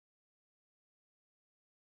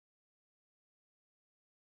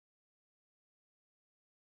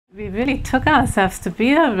We really took ourselves to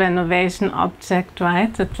be a renovation object,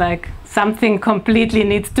 right? It's like something completely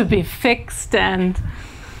needs to be fixed and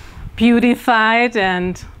beautified,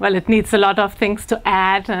 and well, it needs a lot of things to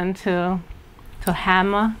add and to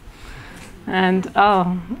hammer. And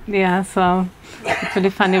oh yeah, so it's really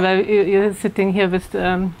funny. Well, you're sitting here with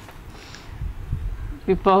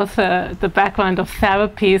we both the background of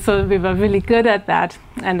therapy, so we were really good at that,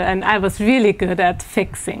 and I was really good at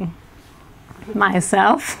fixing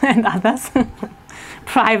myself and others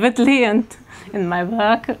privately and in my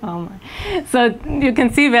work. Oh my. So you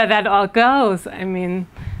can see where that all goes. I mean,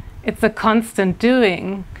 it's a constant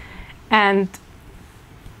doing. And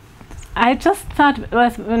I just thought,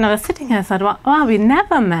 when I was sitting here, I thought, wow, we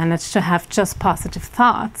never managed to have just positive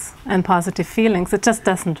thoughts and positive feelings. It just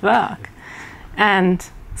doesn't work. And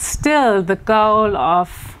still the goal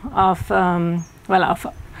of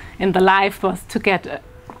in the life was to get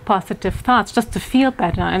positive thoughts, just to feel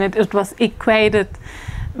better. And it was equated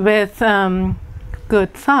with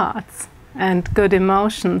good thoughts and good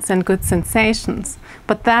emotions and good sensations.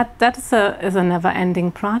 But that is a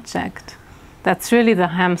never-ending project. That's really the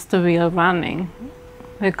hamster wheel running,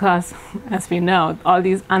 because, as we know, all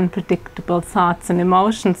these unpredictable thoughts and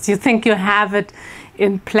emotions, you think you have it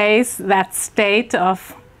in place, that state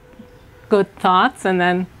of good thoughts, and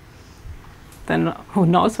then who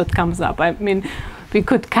knows what comes up. I mean, we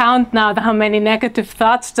could count now how many negative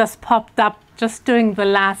thoughts just popped up just during the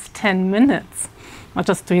last 10 minutes, or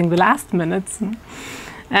just during the last minutes.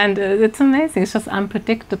 And it's amazing, it's just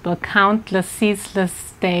unpredictable, countless,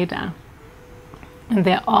 ceaseless data. And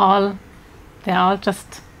they're all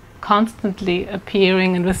just constantly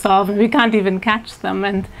appearing and resolving. We can't even catch them.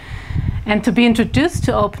 And to be introduced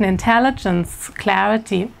to open intelligence,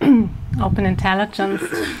 clarity, open intelligence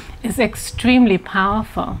is extremely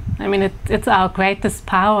powerful. I mean, it's our greatest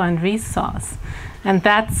power and resource. And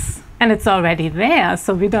it's already there,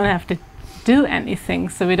 so we don't have to do anything.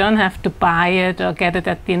 So we don't have to buy it or get it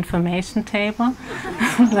at the information table.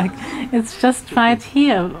 Like, it's just right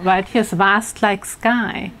here. It's vast like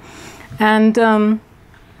sky. And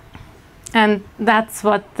that's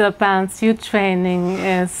what the Balanced You training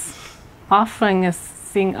is offering, is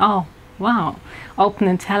seeing, oh, wow, open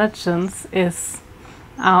intelligence is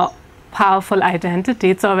our powerful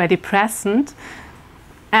identity. It's already present.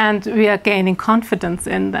 And we are gaining confidence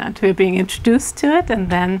in that. We're being introduced to it, and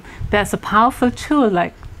then there's a powerful tool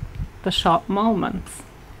like the short moments.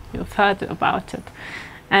 You've heard about it.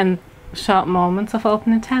 And short moments of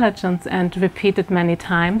open intelligence, and repeated many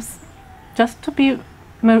times, just to be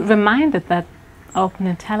reminded that open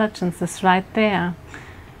intelligence is right there.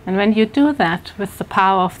 And when you do that with the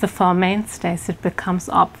power of the Four Mainstays, it becomes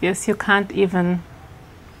obvious. You can't even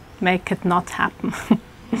make it not happen.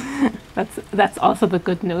 That's also the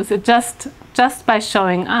good news. It just by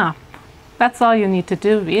showing up, that's all you need to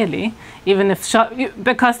do, really. Even if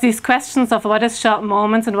because these questions of what is short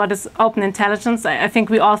moments and what is open intelligence, I think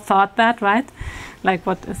we all thought that, right? Like,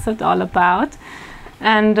 what is it all about?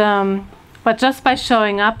 And but just by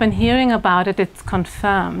showing up and hearing about it, it's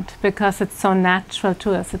confirmed, because it's so natural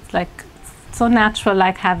to us. It's like so natural,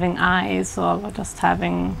 like having eyes, or just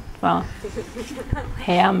having, well,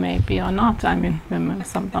 hair maybe, or not. I mean, we need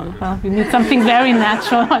something very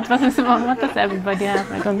natural. What does everybody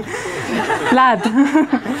have? I don't. Blood.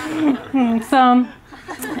 So,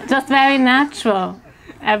 just very natural.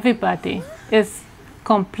 Everybody is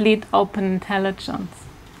complete open intelligence,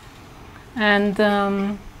 and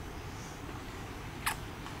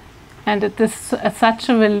it is such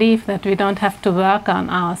a relief that we don't have to work on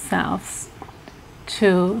ourselves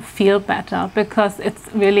to feel better, because it's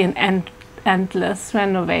really an endless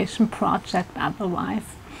renovation project otherwise,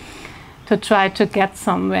 to try to get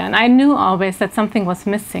somewhere. And I knew always that something was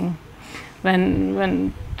missing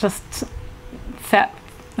when just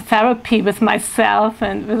therapy with myself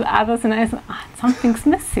and with others, and I said, oh, something's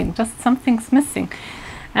missing, just something's missing.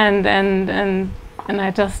 And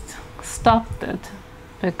I just stopped it,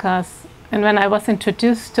 and when I was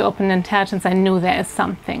introduced to open intelligence, I knew there's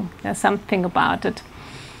something about it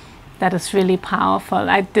that is really powerful.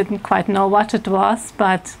 I didn't quite know what it was,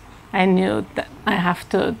 but I knew that I have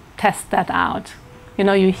to test that out. You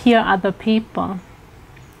know, you hear other people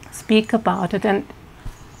speak about it, and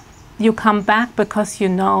you come back because you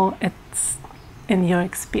know it's in your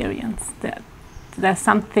experience. There's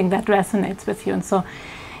something that resonates with you, and so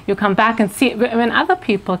you come back and see it. When other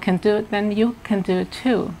people can do it, then you can do it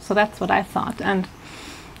too. So that's what I thought, and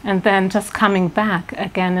then just coming back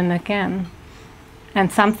again and again,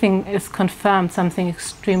 and something is confirmed, something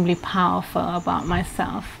extremely powerful about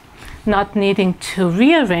myself. not needing to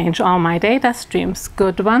rearrange all my data streams,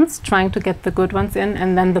 good ones, trying to get the good ones in,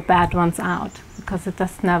 and then the bad ones out, because it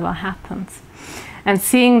just never happens. And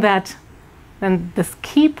seeing that, then this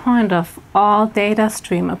key point of all data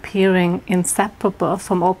stream appearing inseparable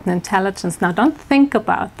from open intelligence. Now don't think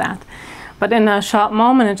about that, but in a short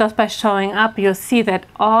moment, and just by showing up, you'll see that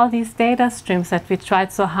all these data streams that we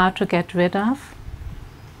tried so hard to get rid of,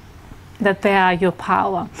 that they are your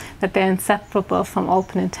power, that they're inseparable from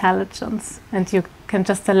open intelligence, and you can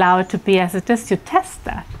just allow it to be as it is. You test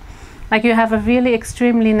that. Like you have a really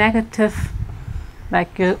extremely negative,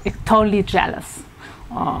 like you're totally jealous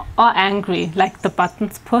or angry, like the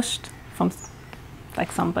button's pushed from,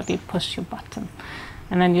 like somebody pushed your button,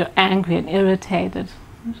 and then you're angry and irritated.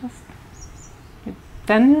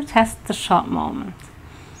 Then you test the short moment.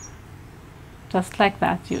 Just like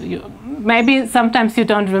that, you maybe sometimes you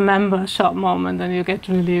don't remember a short moment, and you get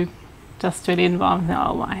really involved.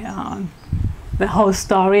 Oh my, the whole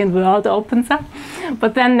story and world opens up.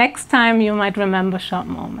 But then next time you might remember a short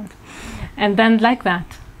moment, and then like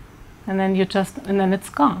that, and then then it's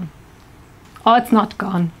gone, or it's not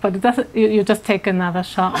gone, but it doesn't. You just take another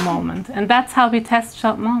short moment, and that's how we test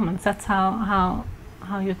short moments. That's how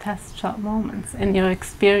you test short moments in your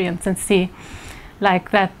experience, and see,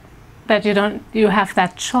 like that you have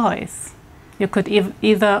that choice. You could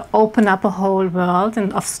either open up a whole world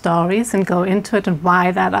of stories and go into it, and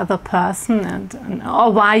why that other person,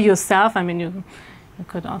 or why yourself. I mean, you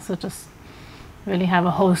could also just really have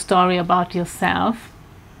a whole story about yourself,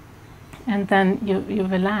 and then you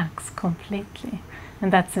relax completely,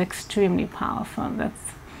 and that's extremely powerful.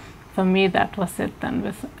 For me, that was it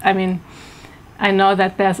then. I mean, I know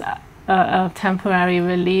that there's a temporary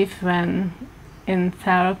relief when in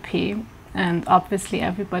therapy, and obviously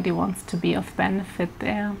everybody wants to be of benefit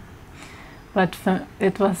there, but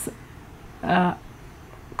it was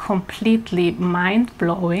completely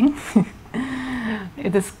mind-blowing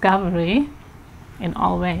discovery in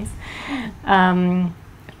all ways,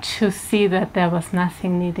 to see that there was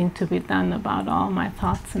nothing needing to be done about all my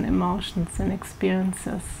thoughts and emotions and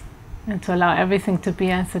experiences, and to allow everything to be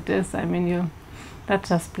as it is. I mean, that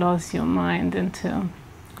just blows your mind into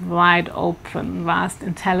wide open, vast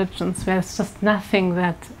intelligence, where there's just nothing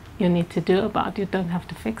that you need to do about. You don't have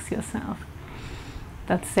to fix yourself.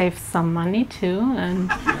 That saves some money too, and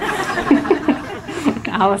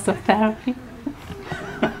hours of therapy.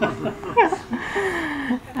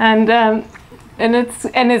 and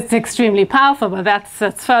it's extremely powerful. But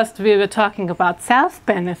that's first we were talking about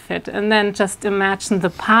self-benefit, and then just imagine the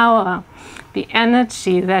power, the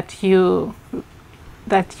energy that you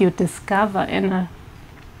discover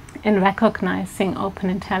in recognizing open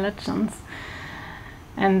intelligence,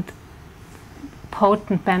 and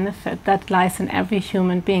potent benefit that lies in every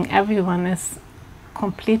human being. Everyone is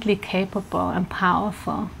completely capable and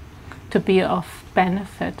powerful to be of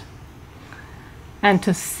benefit, and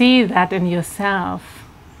to see that in yourself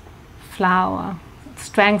flower,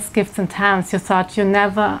 strengths, gifts and talents you thought you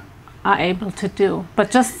never are able to do.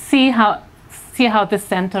 But just see how this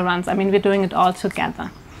center runs. I mean, we're doing it all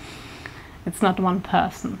together. It's not one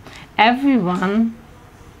person. Everyone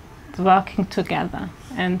is working together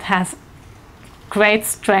and has great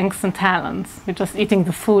strengths and talents. We're just eating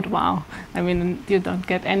the food, wow. I mean, you don't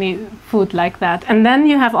get any food like that. And then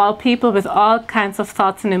you have all people with all kinds of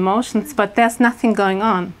thoughts and emotions, but there's nothing going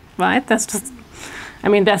on, right? There's just, I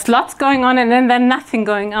mean, there's lots going on, and then there's nothing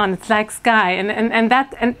going on. It's like sky,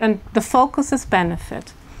 and the focus is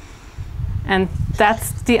benefit. And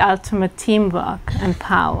that's the ultimate teamwork and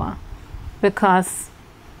power. Because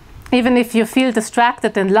even if you feel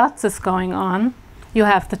distracted and lots is going on, you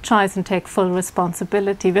have the choice and take full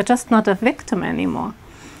responsibility. We're just not a victim anymore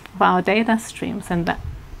of our data streams, and that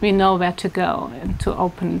we know where to go into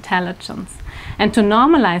open intelligence. And to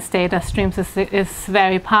normalize data streams is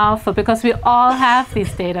very powerful, because we all have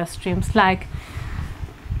these data streams, like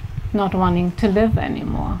not wanting to live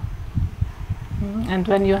anymore. And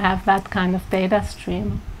when you have that kind of data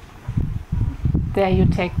stream, there you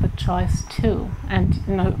take the choice too. And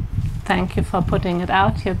thank you for putting it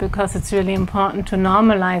out here, because it's really important to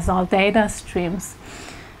normalize all data streams.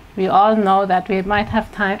 We all know that we might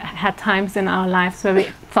have had times in our lives where we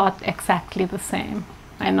thought exactly the same.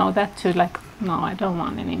 I know that too, like, no, I don't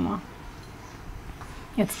want anymore.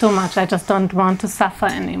 It's too much, I just don't want to suffer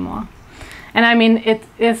anymore. And I mean, it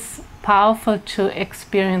is powerful to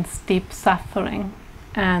experience deep suffering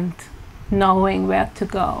and knowing where to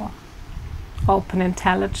go. Open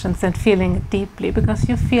intelligence and feeling it deeply, because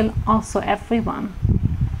you feel also everyone.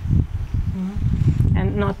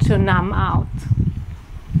 And not to numb out,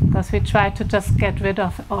 because we try to just get rid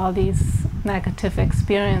of all these negative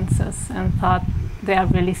experiences and thought they are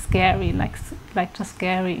really scary, like just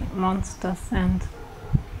scary monsters, and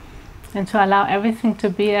to allow everything to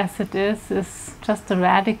be as it is just a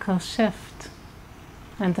radical shift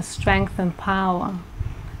and the strength and power,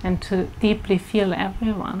 and to deeply feel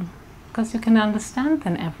everyone, because you can understand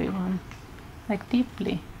then everyone, like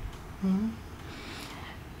deeply.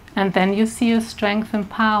 And then you see your strength and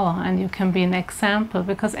power, and you can be an example,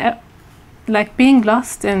 because like being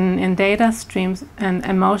lost in data streams and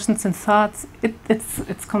emotions and thoughts,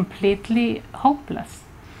 it's completely hopeless,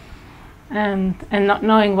 and not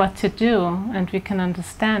knowing what to do. And we can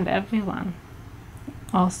understand everyone,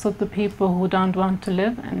 also the people who don't want to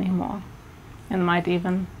live anymore and might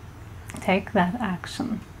even take that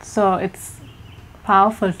action. So it's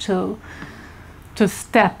powerful to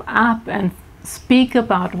step up and speak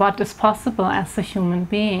about what is possible as a human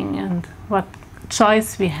being, and what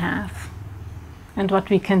choice we have, and what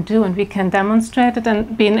we can do, and we can demonstrate it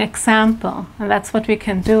and be an example. And that's what we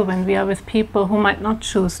can do when we are with people who might not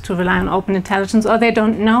choose to rely on open intelligence, or they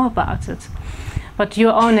don't know about it. But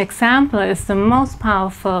your own example is the most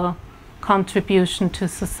powerful contribution to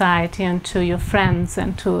society and to your friends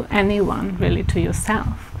and to anyone, really, to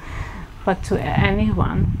yourself, but to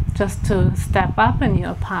anyone, just to step up in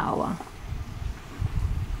your power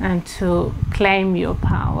and to claim your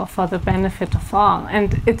power for the benefit of all.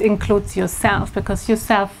 And it includes yourself, because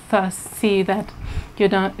yourself first see that you're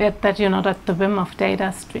not at the whim of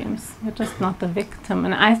data streams. You're just not the victim.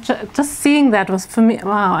 And just seeing that was, for me,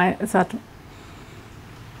 wow, I thought,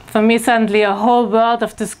 for me, suddenly a whole world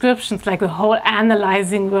of descriptions, like a whole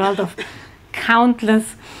analyzing world of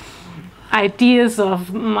countless ideas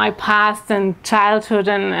of my past and childhood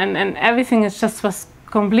and everything. It just was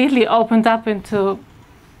completely opened up into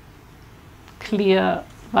clear,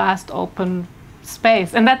 vast, open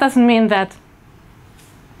space. And that doesn't mean that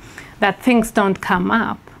things don't come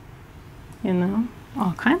up, you know.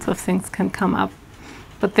 All kinds of things can come up,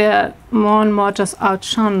 but they're more and more just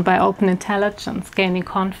outshone by open intelligence, gaining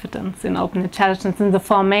confidence in open intelligence. And the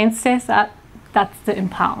four mainstays, that's the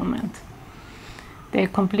empowerment. They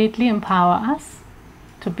completely empower us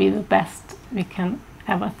to be the best we can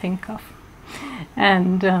ever think of.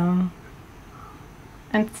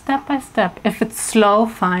 And step by step, if it's slow,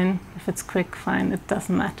 fine. If it's quick, fine. It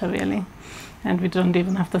doesn't matter, really. And we don't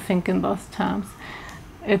even have to think in those terms.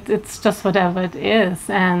 It's just whatever it is.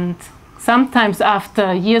 And sometimes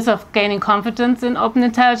after years of gaining confidence in open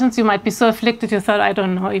intelligence, you might be so afflicted you thought, I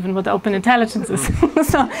don't know even what open intelligence is.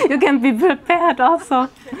 So you can be prepared also.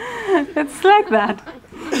 It's like that.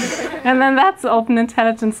 And then that's open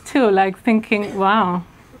intelligence too, like thinking, wow,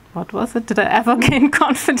 what was it? Did I ever gain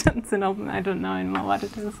confidence in open? I don't know anymore what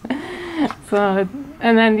it is. So,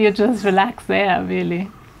 and then you just relax there,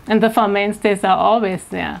 really. And the four mainstays are always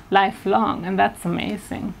there, lifelong, and that's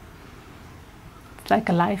amazing. It's like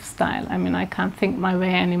a lifestyle. I mean, I can't think my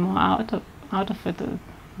way anymore out of it.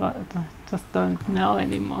 But I just don't know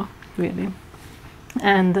anymore, really.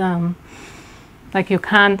 And like you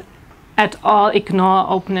can't at all ignore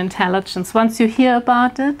open intelligence. Once you hear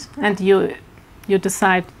about it and you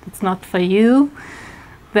decide it's not for you,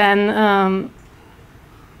 then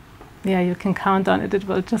yeah, you can count on it. It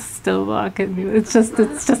will just still work in you. It's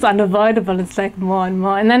just unavoidable. It's like more and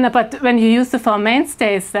more. And then, but when you use the four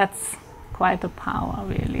mainstays, that's quite a power,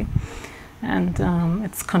 really. And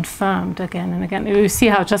it's confirmed again and again. You see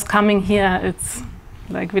how just coming here, it's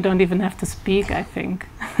like we don't even have to speak, I think.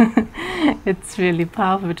 It's really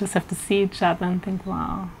powerful. We just have to see each other and think,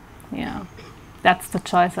 wow, yeah, that's the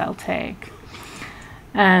choice I'll take.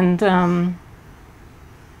 And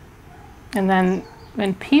then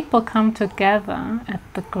when people come together at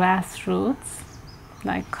the grassroots,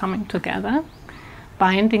 like coming together,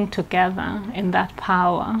 binding together in that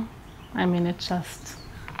power, I mean, it just,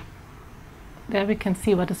 there we can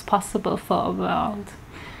see what is possible for a world.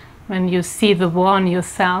 When you see the war on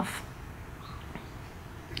yourself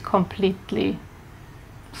completely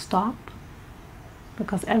stop,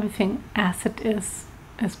 because everything as it is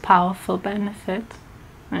powerful benefit,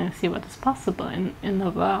 and you see what is possible in the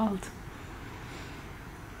world.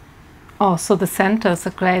 Also, the center is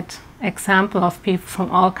a great example of people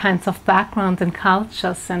from all kinds of backgrounds and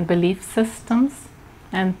cultures and belief systems,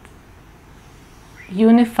 and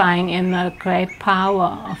unifying in a great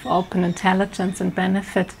power of open intelligence and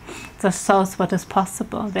benefit just shows what is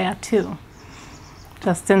possible there too.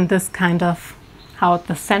 Just in this kind of how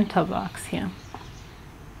the center works here.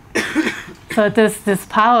 So this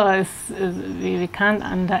power is we can't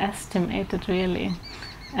underestimate it, really.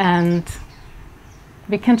 And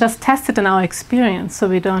we can just test it in our experience, so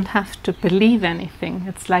we don't have to believe anything.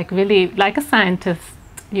 It's like really, like a scientist,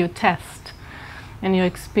 you test. and you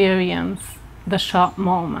experience the short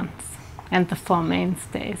moments and the Four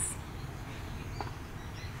Mainstays.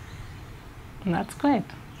 And that's great.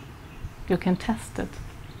 You can test it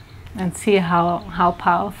and see how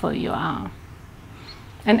powerful you are.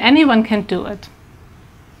 And anyone can do it.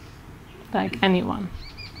 Like anyone.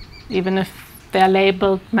 Even if they're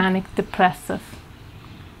labeled manic depressive.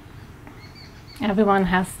 Everyone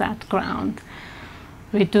has that ground.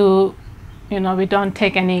 We don't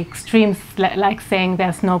take any extremes like saying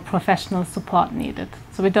there's no professional support needed.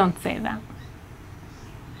 So we don't say that.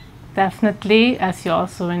 Definitely, as you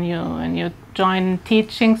also when you join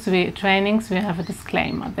trainings, we have a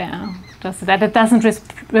disclaimer there, just that it doesn't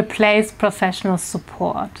replace professional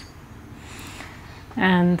support,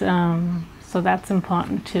 and so that's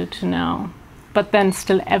important to know. But then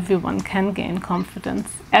still, everyone can gain confidence.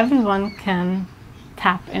 Everyone can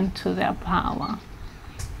tap into their power,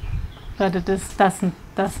 but it doesn't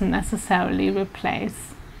necessarily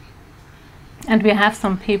replace. And we have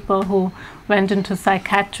some people who went into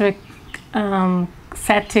psychiatric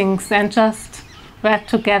settings and just read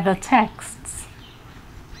together texts.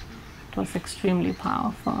 It was extremely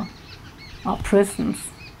powerful. Or prisons.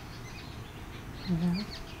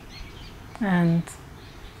 And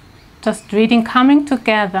just reading, coming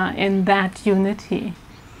together in that unity.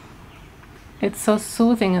 It's so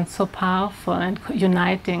soothing and so powerful and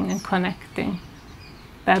uniting and connecting,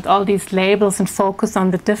 that all these labels and focus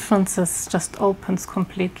on the differences just opens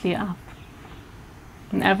completely up.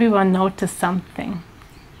 And everyone noticed something.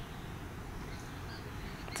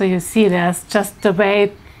 So you see, there's just the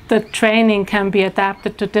way the training can be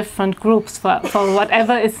adapted to different groups for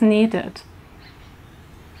whatever is needed.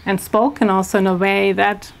 And spoken also in a way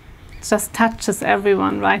that just touches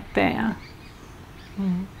everyone right there.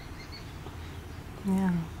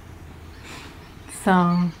 Yeah. So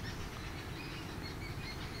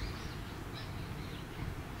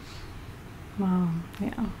wow,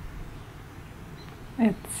 yeah.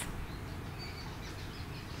 It's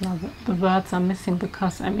no, the words are missing,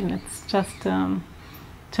 because I mean it's just to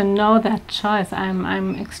know that choice.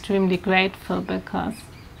 I'm extremely grateful, because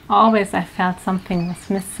always I felt something was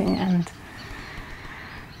missing,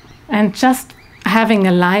 and just having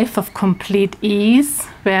a life of complete ease,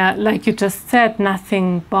 where, like you just said,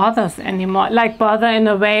 nothing bothers anymore. Like bother in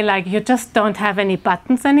a way, like you just don't have any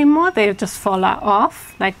buttons anymore. They just fall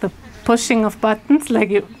off, like the pushing of buttons. Like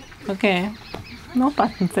you, okay, no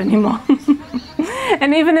buttons anymore.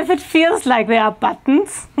 And even if it feels like there are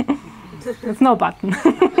buttons, there's no button.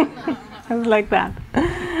 It's like that.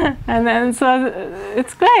 And then so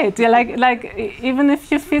it's great. You're like even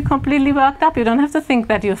if you feel completely worked up, you don't have to think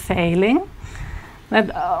that you're failing. That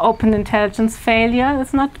open intelligence failure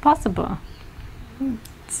is not possible.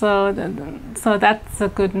 So that's the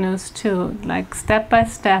good news too. Like step by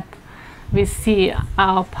step, we see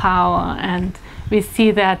our power, and we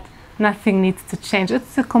see that nothing needs to change.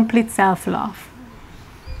 It's a complete self-love.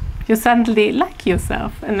 You suddenly like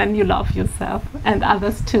yourself, and then you love yourself and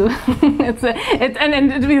others too.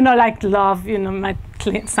 And you know, like love, you know, might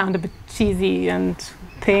sound a bit cheesy and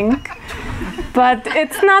pink, but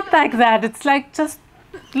it's not like that. It's like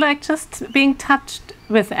just being touched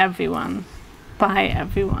with everyone, by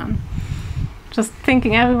everyone. Just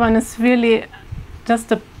thinking everyone is really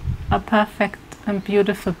just a perfect and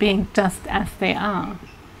beautiful being, just as they are.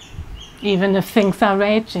 Even if things are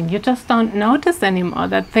raging, you just don't notice anymore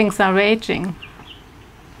that things are raging.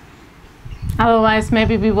 Otherwise,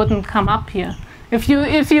 maybe we wouldn't come up here. If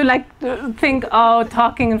you like think, oh,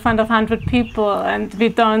 talking in front of 100 people, and we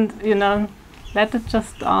don't, you know, let it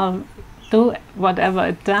just all do whatever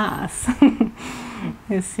it does.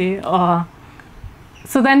 You see, or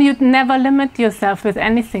so then you'd never limit yourself with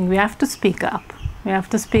anything. We have to speak up. We have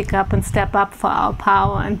to speak up and step up for our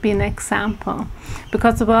power and be an example,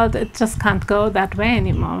 because the world, it just can't go that way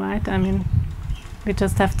anymore, right? I mean, we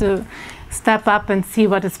just have to step up and see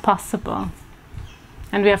what is possible,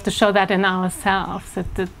 and we have to show that in ourselves.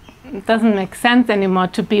 It doesn't make sense anymore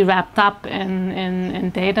to be wrapped up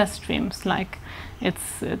in data streams. Like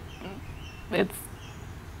it's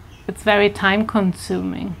very time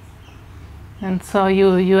consuming, and so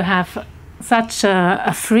you have such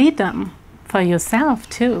a freedom for yourself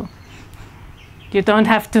too. You don't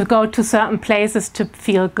have to go to certain places to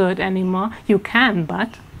feel good anymore. You can,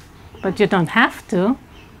 but you don't have to.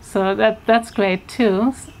 So that's great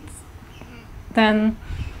too. Then,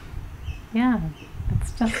 yeah,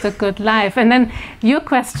 it's just a good life. And then your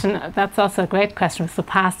question, that's also a great question, with the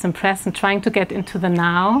past and present, trying to get into the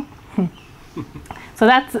now. So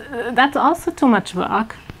that's also too much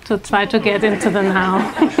work, to try to get into the now.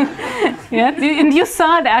 Yeah, and you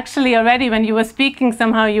saw it actually already when you were speaking.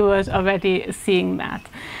 Somehow you were already seeing that,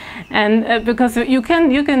 and because you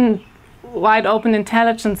can wide open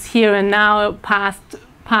intelligence here and now,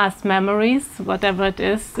 past memories, whatever it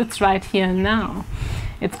is, it's right here and now.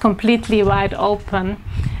 It's completely wide open.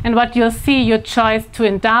 And what you'll see, your choice to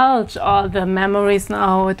indulge all the memories,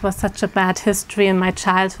 oh, it was such a bad history in my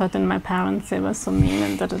childhood and my parents, they were so mean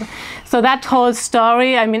and da, da, da. So that whole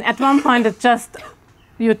story, I mean, at one point it just,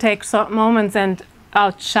 you take short moments and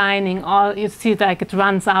outshining all, you see like it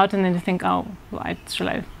runs out and then you think, oh, why should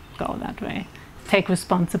I go that way? Take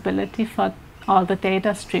responsibility for all the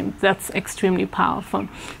data streams. That's extremely powerful.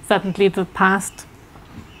 Suddenly the past.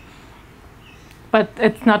 But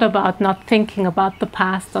it's not about not thinking about the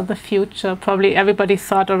past or the future. Probably everybody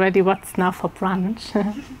thought already what's now for brunch.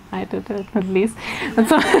 I did it at least. And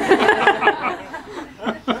so,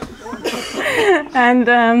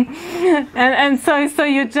 and so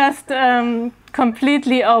you just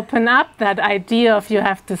completely open up that idea of you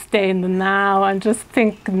have to stay in the now and just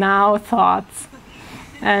think now thoughts.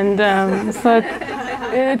 And so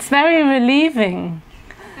it's very relieving,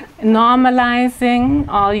 normalizing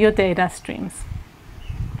all your data streams.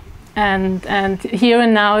 And here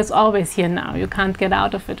and now is always here now. You can't get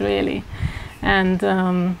out of it really. And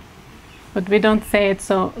but we don't say it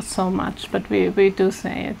so much, but we do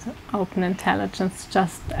say it. Open intelligence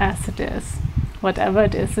just as it is. Whatever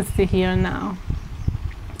it is the here and now.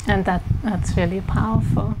 And that's really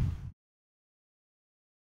powerful.